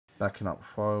backing up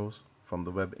files from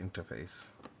the web interface.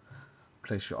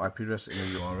 Place your IP address in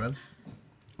the URL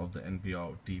of the NVR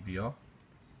or DVR.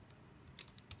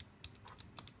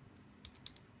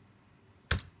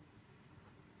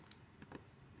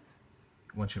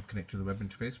 Once you've connected to the web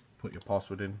interface, put your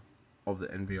password in of the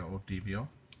NVR or DVR.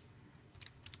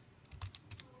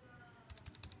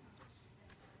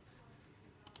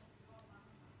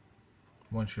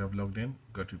 Once you have logged in,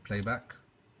 go to playback,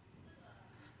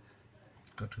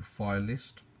 go to file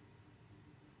list,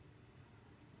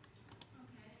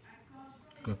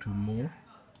 go to more.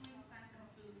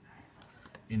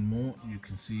 In more, you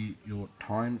can see your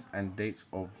times and dates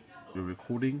of your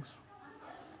recordings.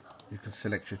 You can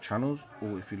select your channels,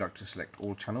 or if you like to select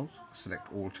all channels, select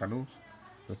all channels.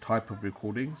 The type of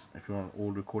recordings, if you want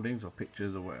all recordings or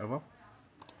pictures or whatever.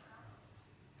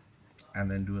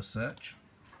 And then do a search,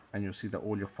 and you'll see that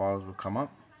all your files will come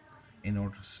up. In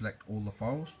order to select all the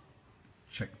files,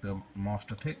 check the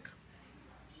master tick,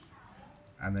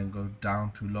 and then go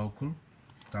down to local,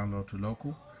 download to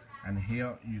local, and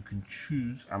here you can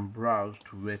choose and browse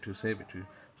to where to save it to.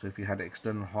 So if you had an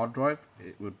external hard drive,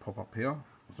 it would pop up here,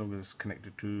 as long as it's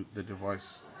connected to the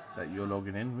device that you're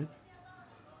logging in with.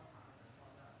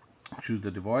 Choose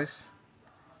the device,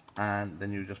 and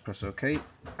then you just press OK,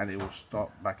 and it will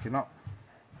start backing up.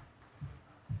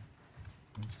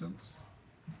 Instance,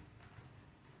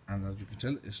 and as you can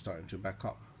tell, it's starting to back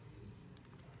up.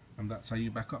 And that's how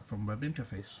you back up from web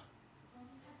interface,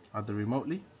 either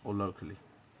remotely or locally.